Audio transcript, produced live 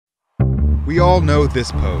We all know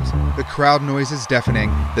this pose. The crowd noise is deafening,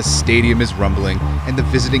 the stadium is rumbling, and the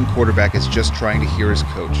visiting quarterback is just trying to hear his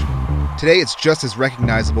coach. Today it's just as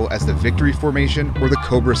recognizable as the victory formation or the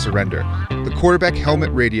Cobra surrender. The quarterback helmet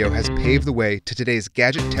radio has paved the way to today's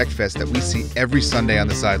gadget tech fest that we see every Sunday on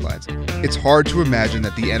the sidelines. It's hard to imagine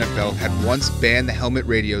that the NFL had once banned the helmet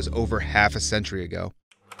radios over half a century ago.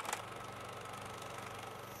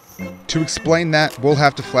 To explain that, we'll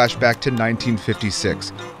have to flash back to 1956,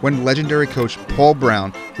 when legendary coach Paul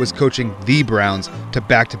Brown was coaching the Browns to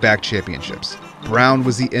back-to-back championships. Brown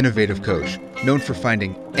was the innovative coach, known for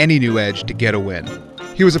finding any new edge to get a win.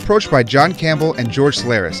 He was approached by John Campbell and George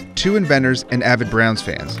Solaris, two inventors and avid Browns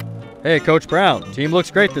fans. Hey, Coach Brown, team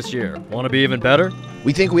looks great this year. Want to be even better?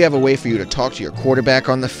 We think we have a way for you to talk to your quarterback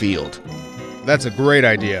on the field. That's a great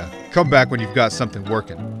idea. Come back when you've got something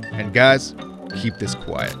working. And guys, keep this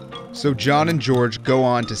quiet. So John and George go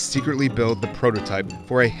on to secretly build the prototype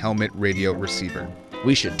for a helmet radio receiver.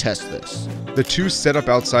 We should test this. The two set up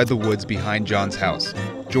outside the woods behind John's house.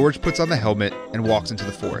 George puts on the helmet and walks into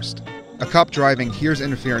the forest. A cop driving hears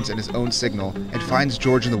interference in his own signal and finds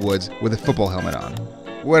George in the woods with a football helmet on.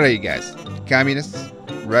 What are you guys? Communists?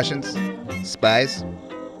 Russians? Spies?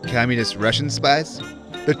 Communist Russian spies?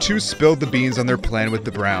 The two spilled the beans on their plan with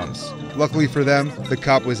the Browns. Luckily for them, the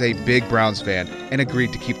cop was a big Browns fan and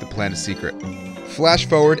agreed to keep the plan a secret. Flash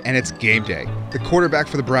forward and it's game day. The quarterback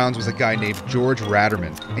for the Browns was a guy named George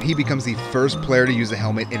Ratterman, and he becomes the first player to use a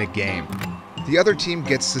helmet in a game. The other team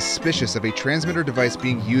gets suspicious of a transmitter device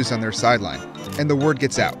being used on their sideline, and the word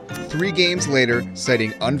gets out. 3 games later,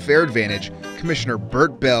 citing unfair advantage, Commissioner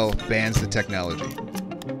Burt Bell bans the technology.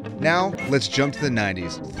 Now, let's jump to the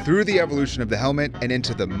 90s, through the evolution of the helmet and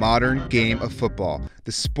into the modern game of football.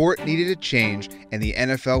 The sport needed a change, and the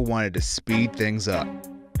NFL wanted to speed things up.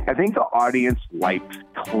 I think the audience likes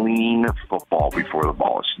clean football before the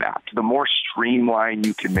ball is snapped. The more streamlined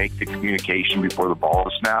you can make the communication before the ball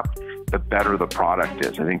is snapped, the better the product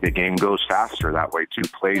is. I think the game goes faster that way too.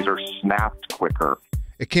 Plays are snapped quicker.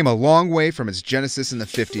 It came a long way from its genesis in the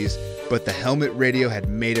 50s, but the helmet radio had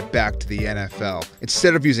made it back to the NFL.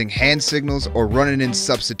 Instead of using hand signals or running in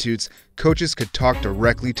substitutes, coaches could talk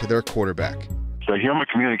directly to their quarterback. The helmet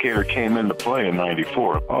communicator came into play in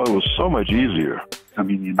 '94. Oh, it was so much easier. I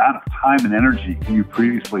mean, the amount of time and energy you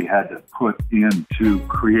previously had to put in to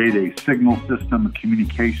create a signal system, a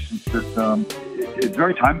communication system, it's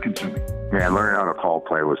very time consuming. Man, learning how to call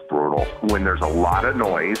play was brutal. When there's a lot of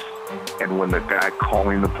noise and when the guy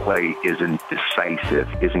calling the play isn't decisive,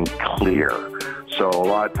 isn't clear. So a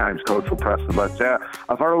lot of times coach will press the button, say,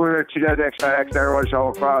 I thought we were going to do X, everyone shall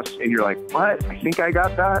across. And you're like, what? I think I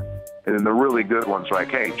got that. And then the really good ones are like,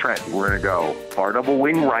 hey, Trent, we're going to go bar double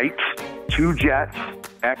wing right, 2 jets,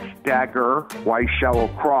 X dagger, Y shallow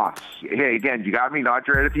cross. Hey, again, you got me, nod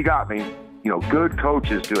your head if you got me. You know, good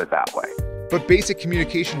coaches do it that way. But basic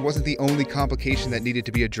communication wasn't the only complication that needed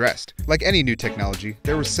to be addressed. Like any new technology,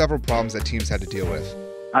 there were several problems that teams had to deal with.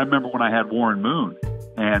 I remember when I had Warren Moon,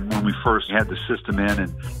 and when we first had the system in,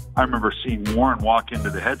 and I remember seeing Warren walk into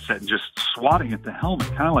the headset and just swatting at the helmet,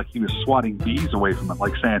 kind of like he was swatting bees away from it,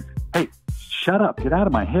 like saying, hey, shut up, get out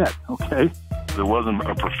of my head, okay? It wasn't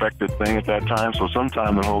a perfected thing at that time, so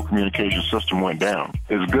sometime the whole communication system went down.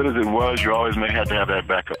 As good as it was, you always may have to have that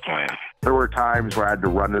backup plan. There were times where I had to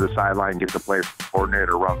run to the sideline, get the play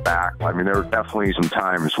coordinator, run back. I mean, there were definitely some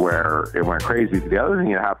times where it went crazy. The other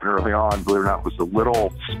thing that happened early on, believe it or not, was the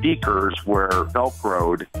little speakers were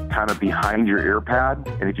Velcroed kind of behind your ear pad.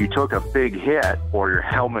 And if you took a big hit or your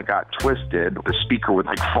helmet got twisted, the speaker would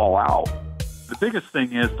like fall out. The biggest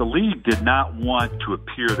thing is the league did not want to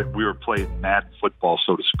appear that we were playing Madden football,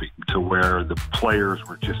 so to speak, to where the players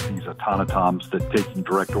were just these automatons that taking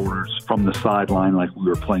direct orders from the sideline like we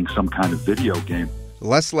were playing some kind of video game.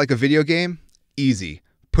 Less like a video game? Easy.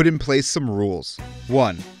 Put in place some rules.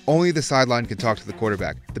 1. Only the sideline can talk to the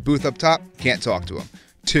quarterback. The booth up top can't talk to him.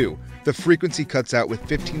 2. The frequency cuts out with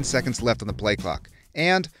 15 seconds left on the play clock.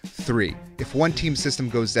 And 3. If one team's system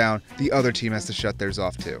goes down, the other team has to shut theirs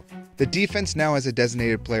off too. The defense now has a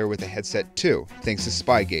designated player with a headset too, thanks to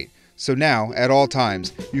Spygate. So now, at all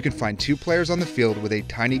times, you can find 2 players on the field with a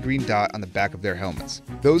tiny green dot on the back of their helmets.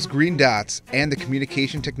 Those green dots and the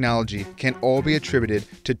communication technology can all be attributed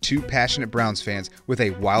to 2 passionate Browns fans with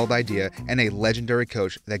a wild idea and a legendary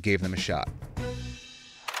coach that gave them a shot.